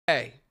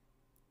Hey,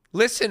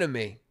 listen to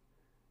me.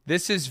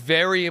 This is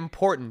very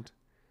important.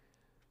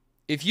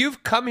 If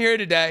you've come here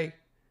today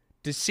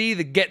to see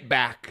the get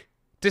back,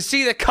 to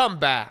see the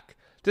comeback,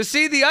 to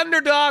see the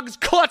underdogs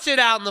clutch it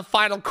out in the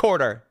final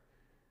quarter,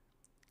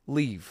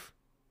 leave.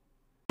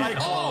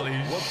 Holy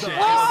shit.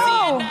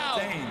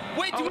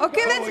 Wait,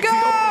 okay, let's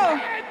go!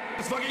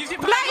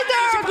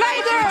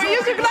 Glider!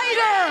 Use your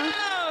glider!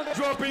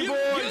 Dropping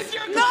boys!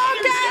 No,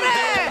 get it!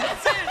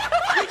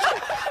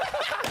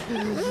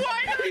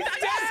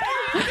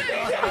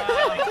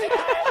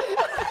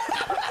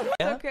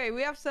 Okay,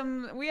 we have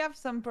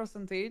some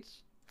percentage.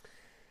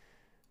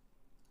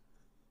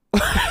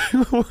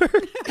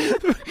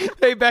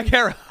 Hey,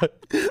 Beckera.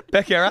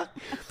 Beckera.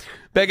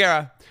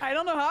 I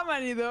don't know how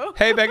many though.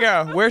 Hey,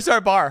 Beckera, where's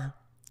our bar?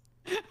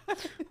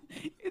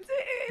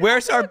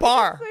 Where's our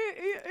bar?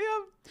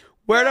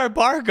 Where'd our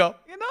bar go?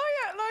 You know,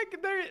 yeah,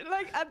 like they're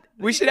like.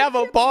 We should have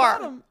a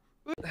bar.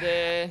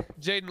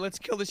 Jaden, let's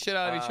kill the shit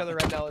out of each other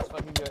right now. Let's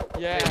fucking do it.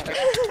 Yeah.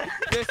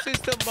 This is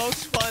the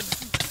most fun.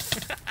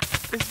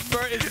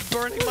 It's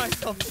burning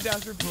myself to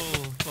death. Oh,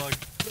 fuck.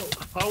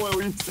 How are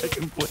we in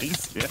second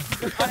place? Yeah.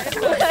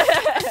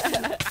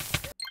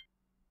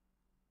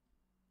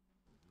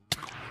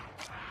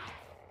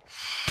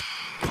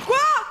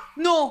 What?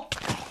 No!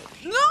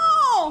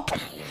 No!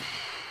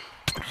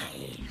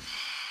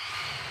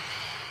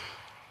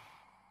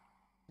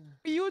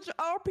 Huge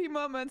RP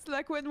moments,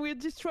 like when we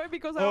destroy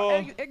because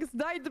our eggs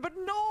died, but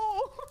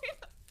no!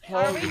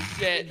 Holy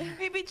shit.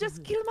 Maybe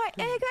just kill my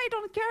egg, I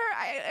don't care.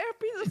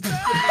 RP the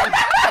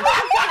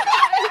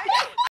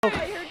I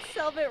heard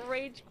Selbit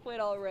rage quit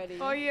already.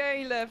 Oh yeah,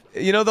 he left.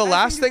 You know, the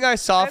last thing I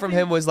saw from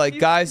him was like,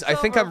 guys, I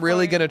think I'm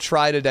really going to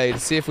try today to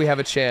see if we have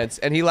a chance.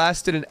 And he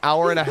lasted an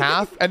hour and a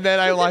half, and then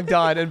I logged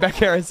on, and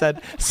Beckera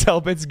said,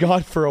 Selbit's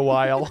gone for a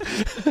while.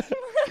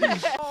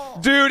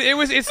 Dude,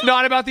 it's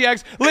not about the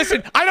eggs.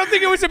 Listen, I don't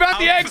think it was about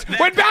the eggs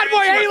when Bad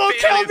Boy Halo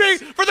killed me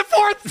for the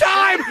 4th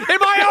time in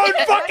my own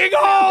fucking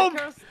home!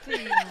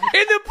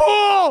 In the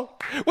pool!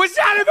 Was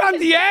that about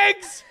the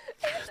eggs?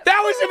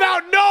 That was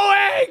about no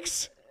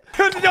eggs!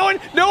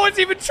 No one's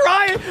even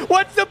trying.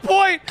 What's the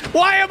point?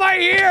 Why am I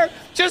here?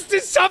 Just to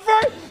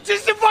suffer?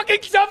 Just to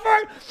fucking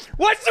suffer?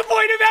 What's the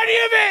point of any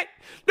of it?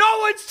 No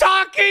one's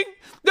talking.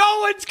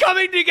 No one's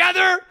coming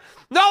together.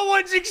 No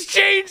one's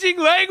exchanging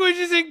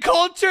languages and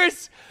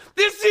cultures.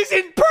 This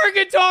isn't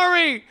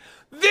Purgatory.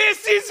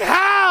 This is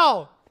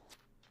hell.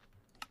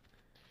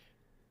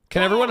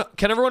 Can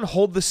everyone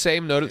hold the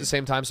same note at the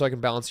same time so I can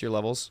balance your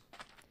levels?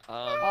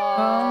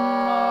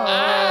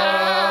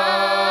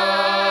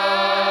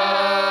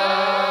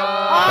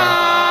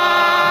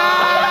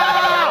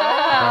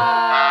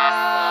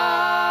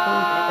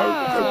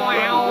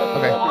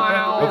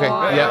 Okay,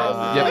 yep,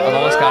 I've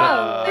almost got it.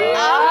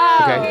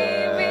 Okay.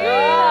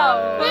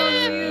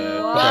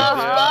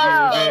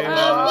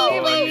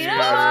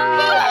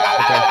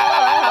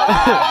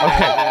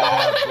 Okay.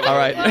 All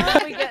right.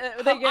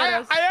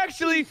 I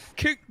actually,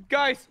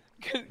 guys,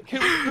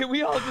 can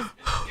we all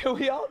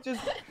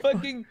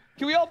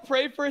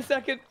pray for a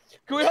second?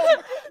 Can we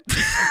all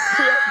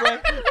pray?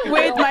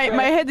 Wait,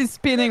 my head is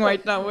spinning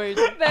right now. Wait.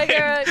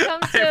 Beggar,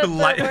 come to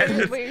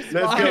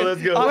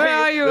Let's go. Where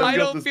are you? I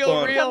don't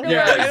feel real.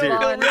 Yeah, I don't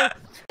feel real.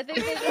 I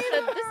think they just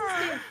said this is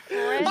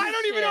the I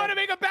don't even know how to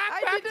make a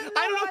backpack.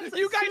 I don't know.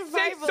 You guys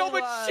say so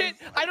much shit.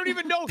 I don't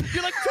even know.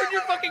 You like turn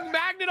your fucking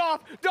magnet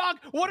off. Dog,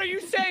 what are you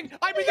saying?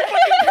 I'm in the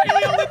fucking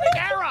Paleolithic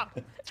era.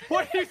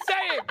 What are you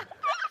saying?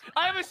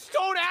 I have a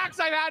stone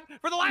axe I've had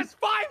for the last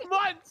 5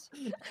 months.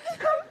 I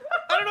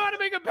don't know how to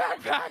make a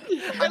backpack.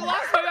 I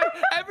lost my back.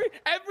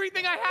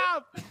 Everything I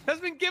have has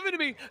been given to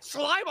me.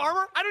 Slime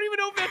armor? I don't even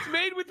know if that's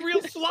made with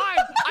real slime.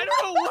 I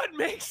don't know what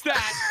makes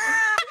that.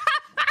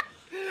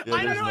 Yeah,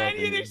 I don't know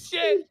any of this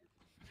shit.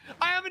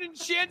 I haven't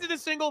enchanted a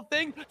single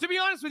thing. To be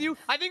honest with you,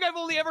 I think I've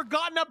only ever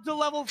gotten up to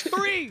level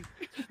 3.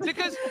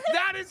 Because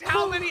that is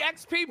how many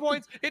XP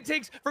points it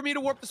takes for me to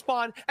warp the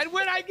spawn. And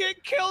when I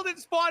get killed at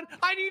spawn,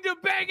 I need to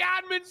beg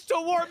admins to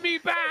warp me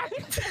back.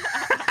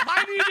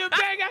 I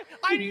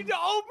need to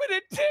open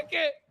a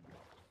ticket.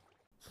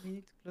 We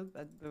need to close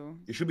that door.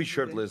 You should be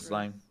shirtless,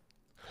 Slime.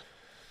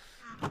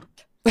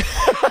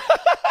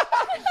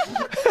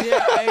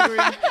 Yeah, I agree.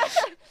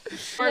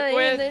 Work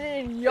with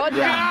Yoja.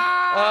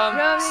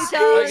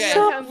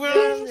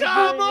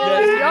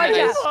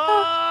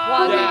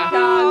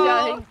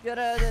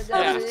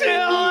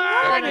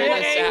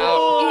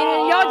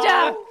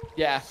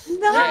 Yeah.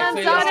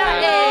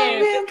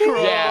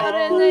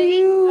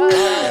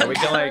 We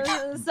can like.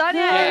 Let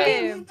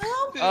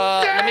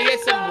me get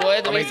some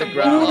wood. Let me get some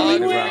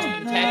ground.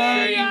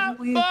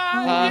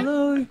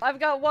 I've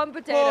got 1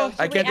 potato.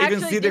 I can't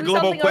even see the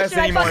global quest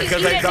anymore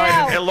because I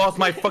died. I lost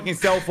my fucking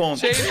cell phone.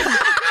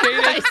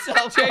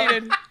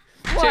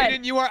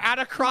 Jaden, you are at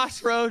a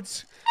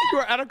crossroads. You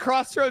are at a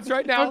crossroads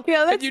right now. Okay,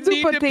 let's you do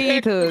need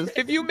potatoes. To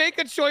pick. If you make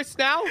a choice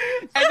now,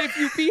 and if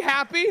you be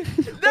happy, or if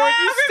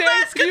you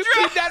stay, you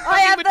keep that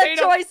I have fucking potato.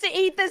 the choice to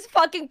eat this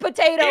fucking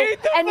potato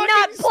and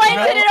not fucking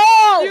plant it at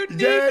all. You need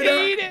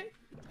to eat it.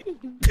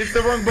 It's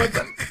the wrong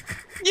button.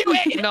 You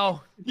ate it.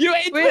 No. You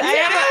ate Wait, I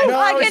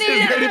I can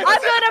eat it.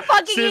 I'm gonna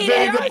fucking eat it.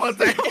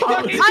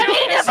 I'm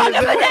eating the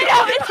fucking potato.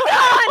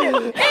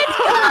 It's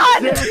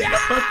done. It's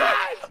done.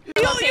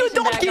 You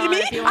don't kill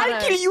me.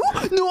 I'll kill you.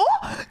 No.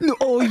 No.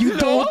 Oh, you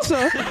don't.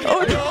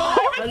 Oh no.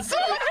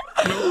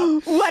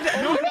 What?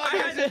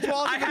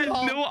 I had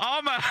no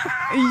armor.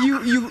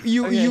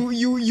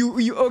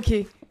 You.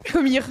 Okay.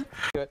 Come here.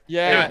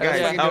 Yeah,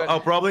 Guys,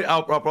 I'll probably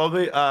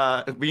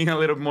being a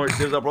little more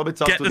serious. I'll probably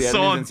talk Get to the the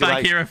sword admins and see back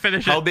like here and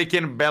finish how it. they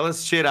can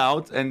balance shit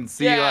out and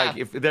see Yeah. like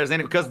if there's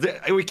any because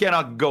we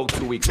cannot go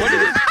 2 weeks. What do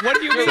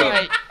you You're mean?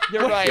 right.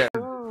 You're right.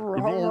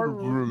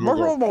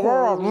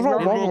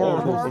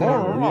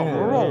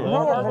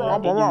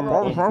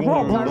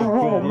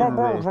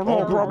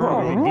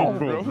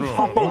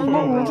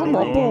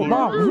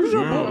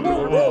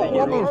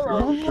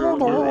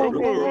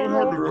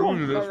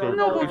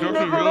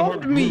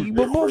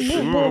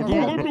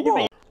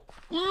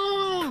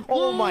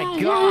 Oh my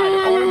god!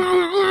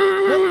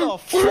 What the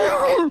fuck?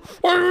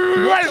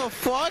 What the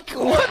fuck?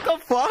 What the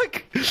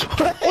fuck? What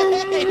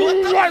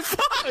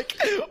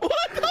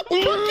the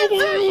fuck is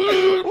this?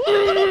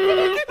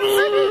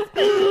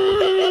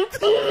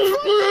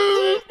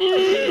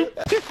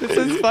 This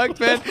is fucked,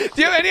 man. Do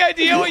you have any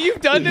idea what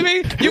you've done to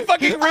me? You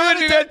fucking ruined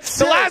me, man.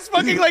 The last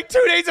fucking like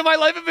 2 days of my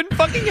life have been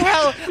fucking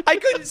hell. I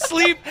couldn't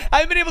sleep. I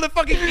haven't been able to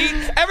fucking eat.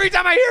 Every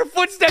time I hear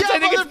footsteps, I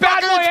think it's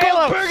Bad Boy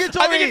Halo.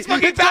 I think it's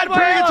fucking Bad Boy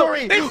Halo.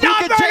 It's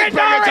not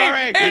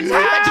Purgatory. It's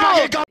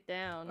hell.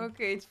 Down.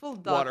 Okay, it's full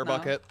dark Water now.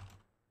 bucket.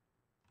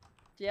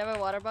 Do you have a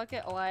water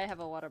bucket? Oh, I have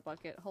a water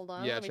bucket. Hold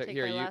on. Yeah, Let me check take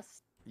here. my You.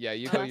 last. Yeah,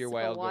 you my go last your sip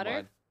of wild water.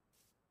 mine.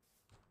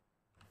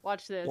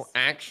 Watch this. Well,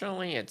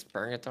 actually, it's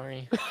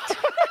Purgatory.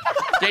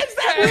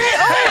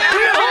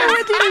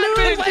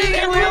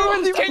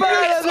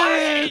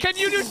 Can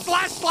you do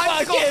slash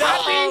slimesicle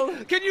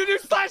happy? Can you do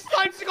slash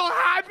slimesicle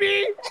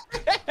happy?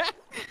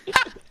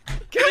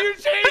 Can you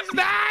change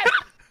that?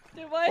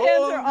 Dude, my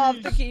hands are off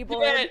the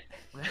keyboard.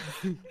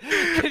 Can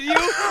you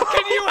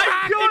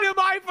hack into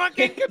my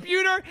fucking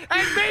computer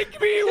and make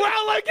me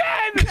well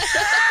again?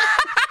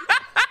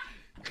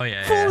 Oh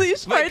yeah.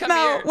 Foolish Wait, right come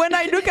now. here. When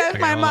I look at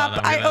my map,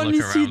 I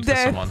only see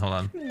death. Hold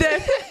on.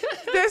 Death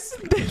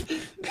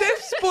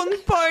spawn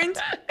point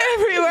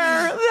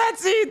everywhere.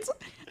 That's it.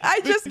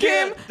 I just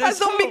came. A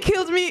zombie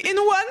killed me in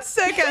 1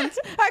 second.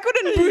 I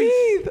couldn't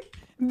breathe.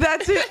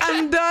 That's it.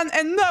 I'm done.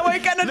 And now I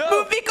cannot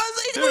move because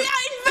we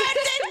are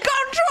invented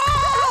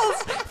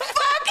controls.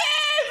 Fuck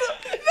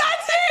it.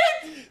 That's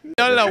it.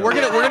 No. We're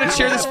gonna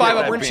cheer this vibe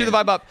up. We're gonna cheer the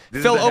vibe up. This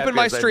is Phil, the open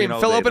my happiest I've stream. been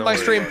all Phil, day, open my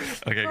don't stream. worry.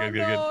 Okay, good.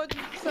 No,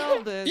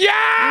 solved it.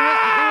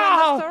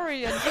 Yeah!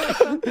 Sorry, I did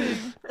something.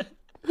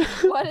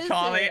 What is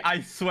Charlie, it? I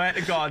swear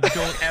to God,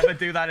 don't ever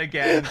do that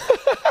again.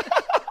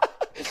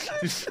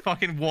 Just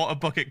fucking water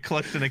bucket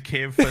clutched in a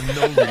cave for no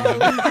reason.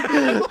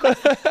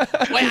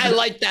 Wait, I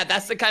like that.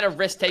 That's the kind of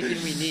risk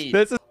taking we need.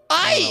 This is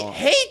I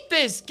hate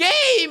this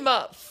game.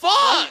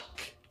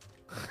 Fuck.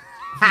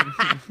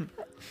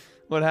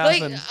 what Like,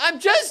 happened. I'm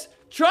just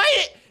trying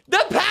it.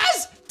 The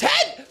past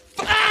 10.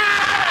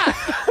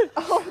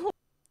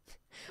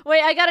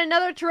 Wait, I got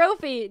another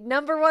trophy.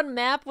 #1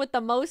 map with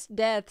the most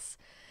deaths.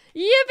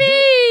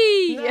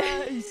 Yippee!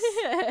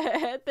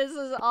 This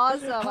is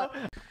awesome.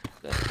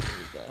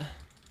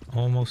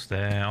 Almost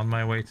there. On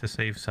my way to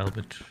save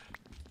salvage.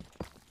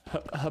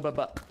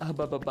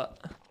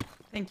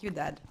 Thank you,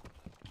 Dad.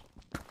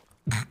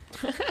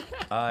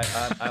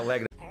 I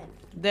like that.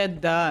 They're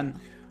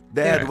done.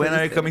 Dad, when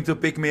are you coming to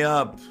pick me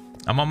up?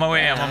 I'm on my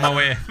way. I'm on my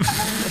way.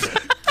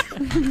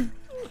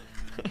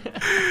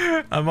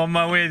 I'm on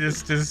my way.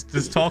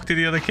 Just talk to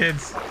the other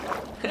kids.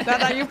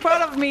 Dad, are you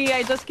proud of me?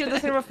 I just killed a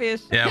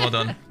silverfish. Yeah, well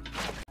done.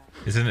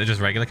 Isn't it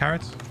just regular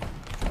carrots?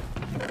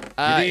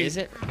 Is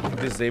it?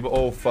 Disable.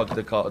 Oh fuck,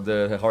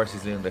 the horse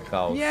is in the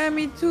cow. Yeah,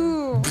 me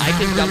too. I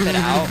can dump it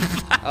out.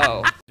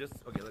 Oh. Just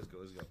okay. Let's go.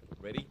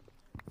 Ready?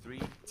 3,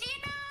 2,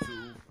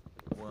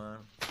 1.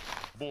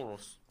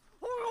 Boros.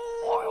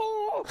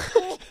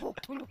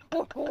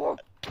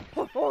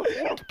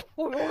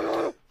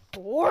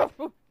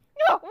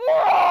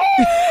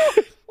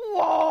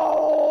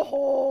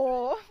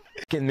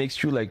 Can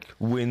makes you like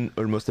win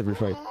almost every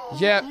fight.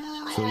 Yeah.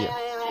 So yeah.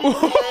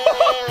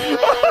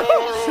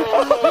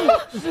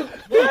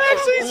 That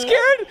actually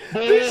scared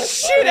the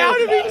shit out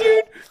of me,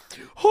 dude.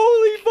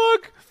 Holy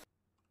fuck.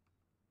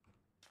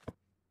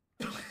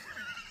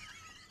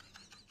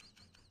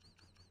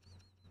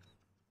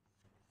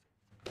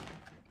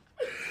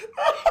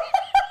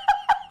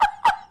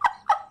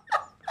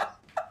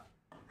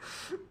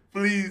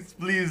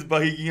 Please,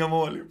 barriguinha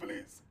mole,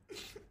 please.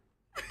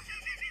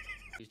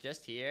 He's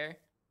just here.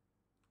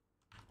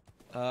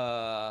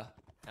 I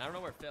don't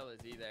know where Phil is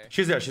either.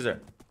 She's there.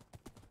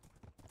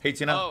 Hey,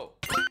 Tina. Oh.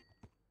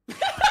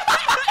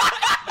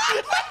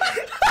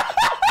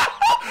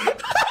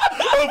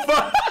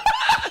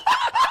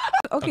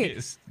 Okay,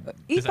 Just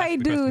if I ask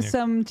the do question here.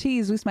 some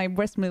cheese with my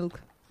breast milk,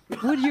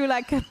 would you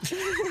like it?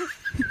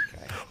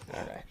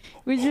 Alright.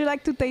 Would you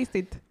like to taste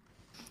it?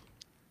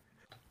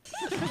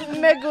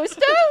 Me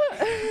gusta.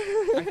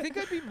 I think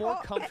I'd be more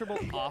comfortable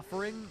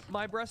offering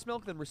my breast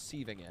milk than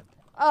receiving it.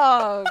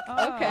 Oh,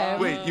 okay.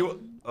 Wait,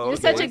 you? You're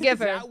such a Is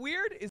giver. that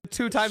weird? Is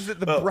 2 times that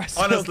the Well, breast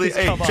honestly, milk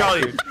has hey, come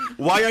Charlie, off?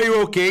 why are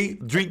you okay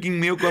drinking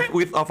milk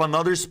of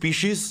another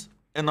species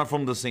and not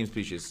from the same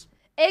species?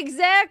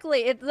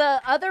 Exactly. It's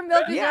the other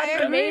milk is Yeah, I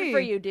not made agree. for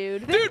you,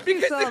 dude. Dude,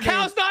 because the Salvi.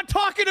 cow's not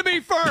talking to me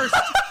first.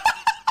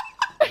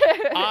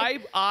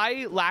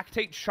 I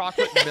lactate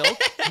chocolate milk.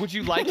 Would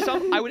you like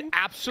some? I would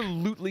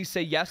absolutely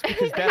say yes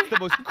because that's the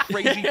most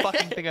crazy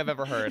fucking thing I've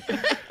ever heard.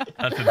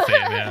 That's insane,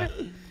 yeah.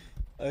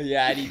 Oh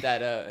yeah, I need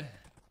that.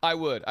 I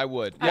would.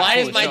 Why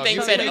is my No, thing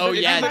you- said, if "Oh,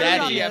 you yeah,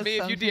 literally daddy"? DM me,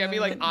 if you DM me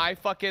like I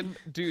fucking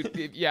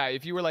dude, yeah.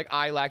 If you were like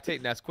I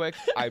lactate Nesquik,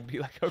 I'd be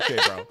like, okay,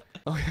 bro.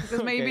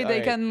 Because maybe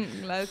Okay, they alright.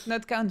 can like,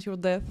 not count your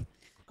death.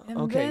 And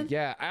Okay, then-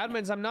 yeah,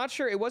 admins. I'm not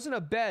sure. It wasn't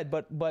a bed,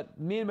 but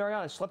me and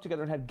Mariana slept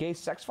together and had gay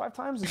sex 5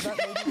 times. Is that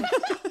maybe?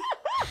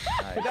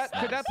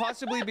 Could that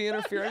possibly be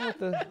interfering with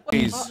the?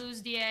 Please.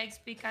 Lose the eggs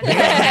because.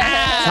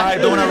 Hi,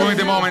 don't wanna ruin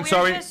the moment. We're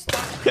Sorry. just-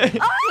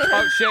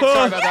 Oh shit!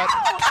 Sorry about that.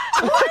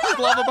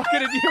 Lava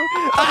bucket at you.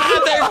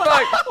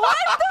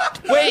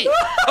 Wait.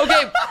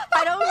 Okay.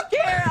 I don't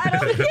care. I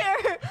don't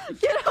care.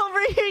 Get over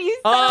here, you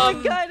son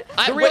of a gun.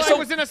 The Wait, real so light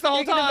was in us the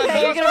whole You're time. gonna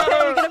pay. You're gonna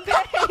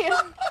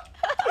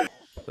pay.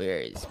 where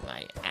is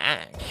my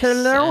axe?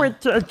 Hello,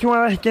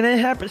 can I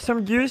have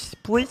some juice,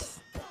 please?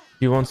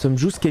 You want some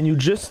juice? Can you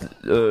just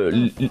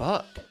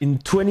in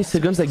 20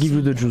 seconds I give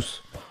you the juice.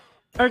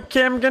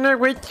 Okay, I'm gonna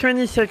wait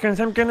 20 seconds.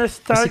 I'm gonna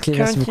start Okay,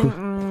 merci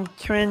counting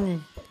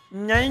 20,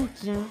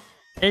 19,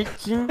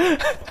 18,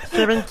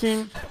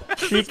 17,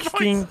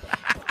 16,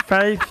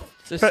 5,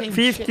 It's the same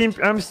 15.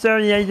 I'm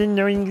sorry, I didn't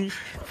know English.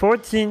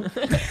 14,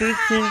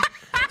 15,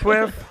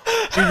 12,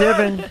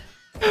 11,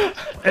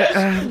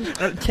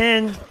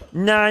 10,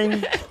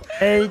 9,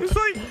 8,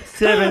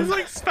 7,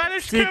 like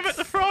Spanish 6, Kermit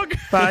the Frog.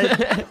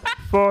 5,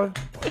 4,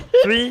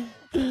 3,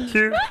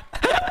 2,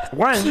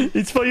 1.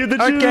 It's for you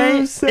the Okay,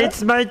 juice.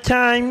 it's my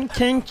time.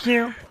 Thank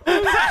you.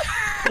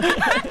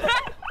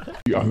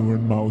 The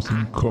Iron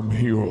Mountain, come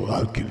here,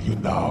 I'll kill you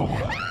now.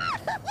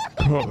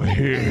 Come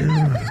here.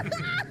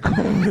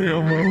 Come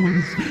here,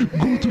 Mouse.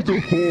 Go to the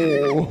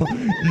hole.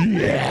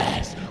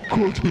 Yes.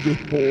 Go to the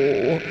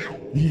hole.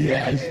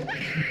 Yes.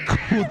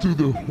 Go to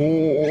the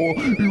hole.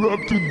 You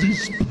have to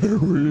despair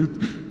it.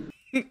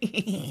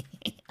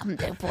 I'm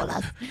there,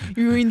 Bolas.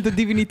 You're in the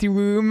divinity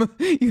room.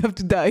 You have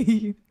to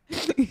die.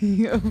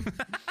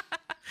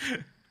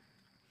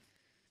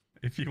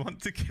 If you want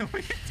to kill me,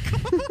 it's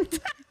cold.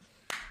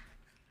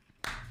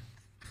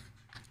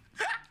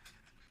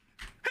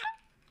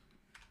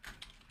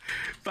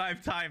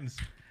 Five times.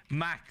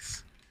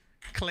 Max.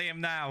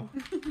 Claim now.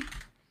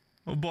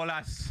 Oh,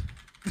 Bolas.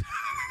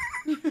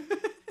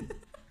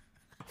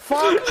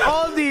 Fuck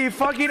all the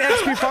fucking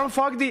XP farm.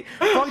 Fuck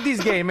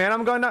this game, man.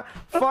 I'm gonna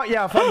fuck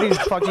this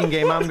fucking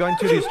game. I'm going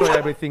to destroy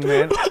everything,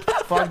 man.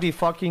 Fuck the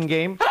fucking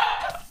game.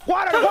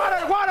 Water.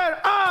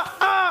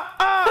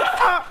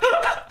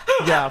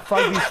 Yeah,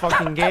 fuck this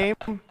fucking game.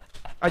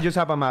 I just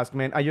have a mask,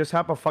 man. I just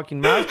have a fucking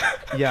mask.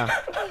 Yeah.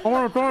 I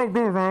wanna fuck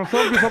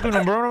this fucking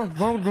umbrella.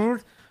 Fuck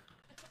this.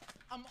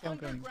 I'm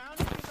underground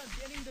because I'm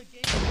getting the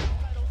game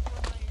subtitles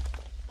for my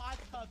hot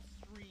tub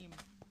stream.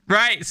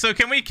 Right, so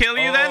can we kill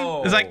you then?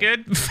 Is that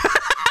good?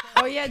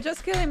 Oh yeah,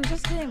 just kill him.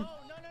 Just kill him.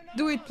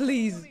 Do it,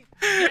 please.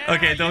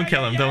 Okay, don't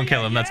kill him. Don't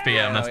kill him. That's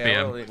BM. That's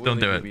BM. Don't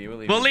do it.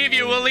 We'll leave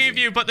you. We'll leave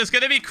you. But there's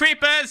gonna be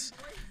creepers.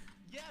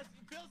 Yes,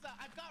 Bilza,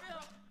 I've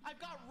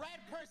got red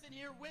person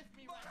here with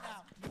me right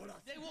now.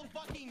 They will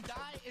fucking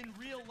die in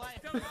real life.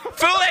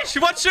 Foolish.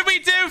 What should we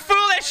do?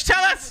 Foolish.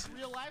 Tell us.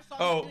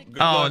 Oh.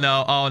 Oh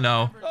no. Oh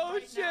no. Oh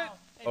shit.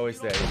 Oh, he's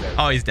dead. He's dead.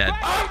 Oh, he's dead.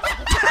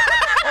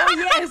 Oh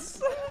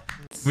yes.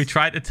 We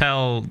tried to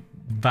tell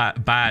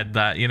Bad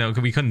that, you know,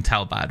 we couldn't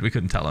tell Bad. We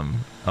couldn't tell him.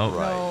 Oh.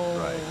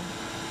 Right.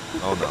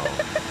 Oh no.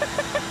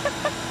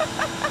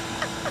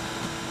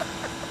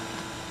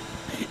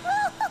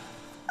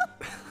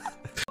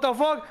 What the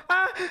fuck?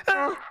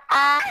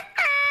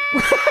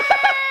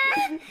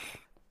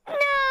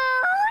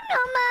 No,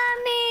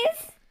 mames.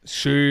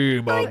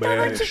 Sí,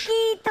 mames.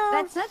 Chiquito.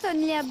 That's not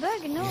only a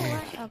bug, no.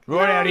 Okay.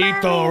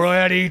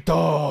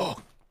 Royalito.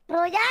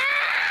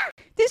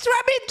 This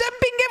rabbit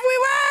jumping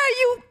everywhere.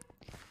 You.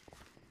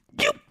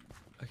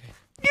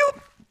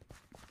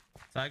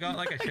 So I got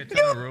like a shit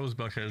ton of rose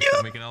bushes,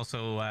 and we can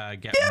also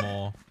get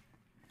more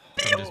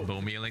from just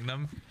bone mealing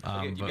them.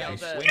 Okay,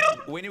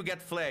 But when you get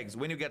flags,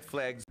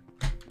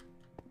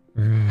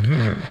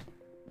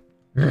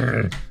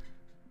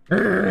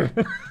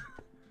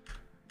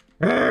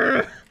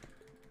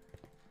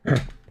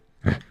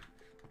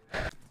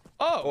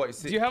 Oh, I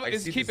see- do you have? I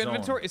Is see keep the zone.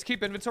 inventory? Is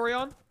keep inventory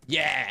on?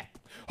 Yeah.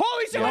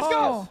 Holy shit! Let's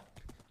go.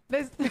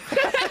 Let's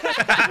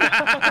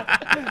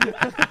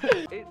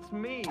It's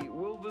me,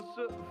 Wilbur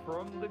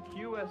from the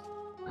QS.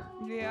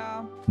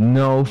 Yeah.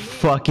 No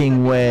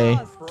fucking way.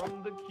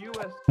 From the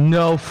QS.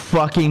 No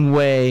fucking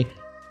way.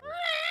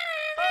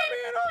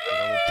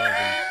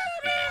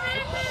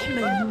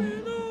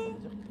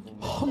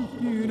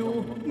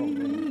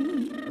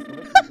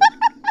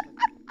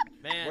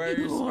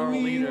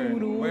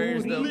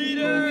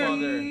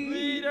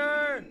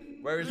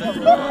 Where's the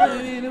crow father?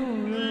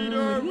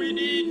 We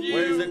need you.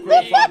 Where's the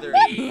crow father?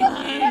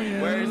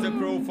 Where's the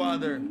crow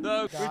father?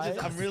 No,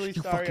 I'm really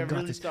sorry. I'm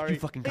really sorry. You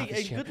fucking got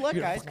this, Good luck,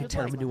 guys. You're gonna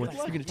tear him a new one. Good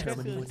luck. You're gonna tear him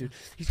a new one, dude.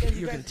 You're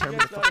gonna guys- tear him you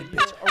a guys fucking are- bitch.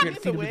 are You're we gonna in feed him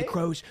the to the way?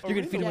 crows. You're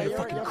gonna feed him to the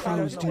fucking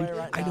crows, dude.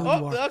 I know you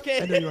are.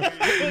 Okay. I know you are.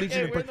 Okay.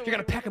 Legion of we're in Bird. the You're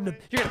gonna pack him to.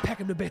 You're gonna pack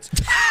him to bits.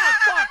 Is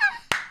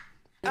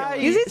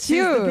it Since the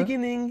you?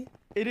 beginning.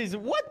 It is.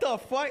 What the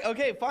fuck?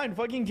 Okay, fine.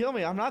 Fucking kill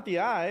me. I'm not the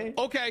eye.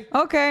 Okay.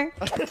 Okay.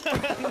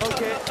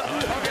 Okay.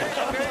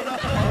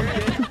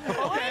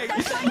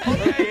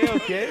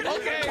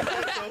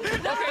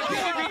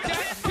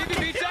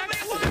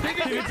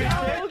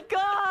 Oh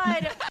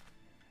God.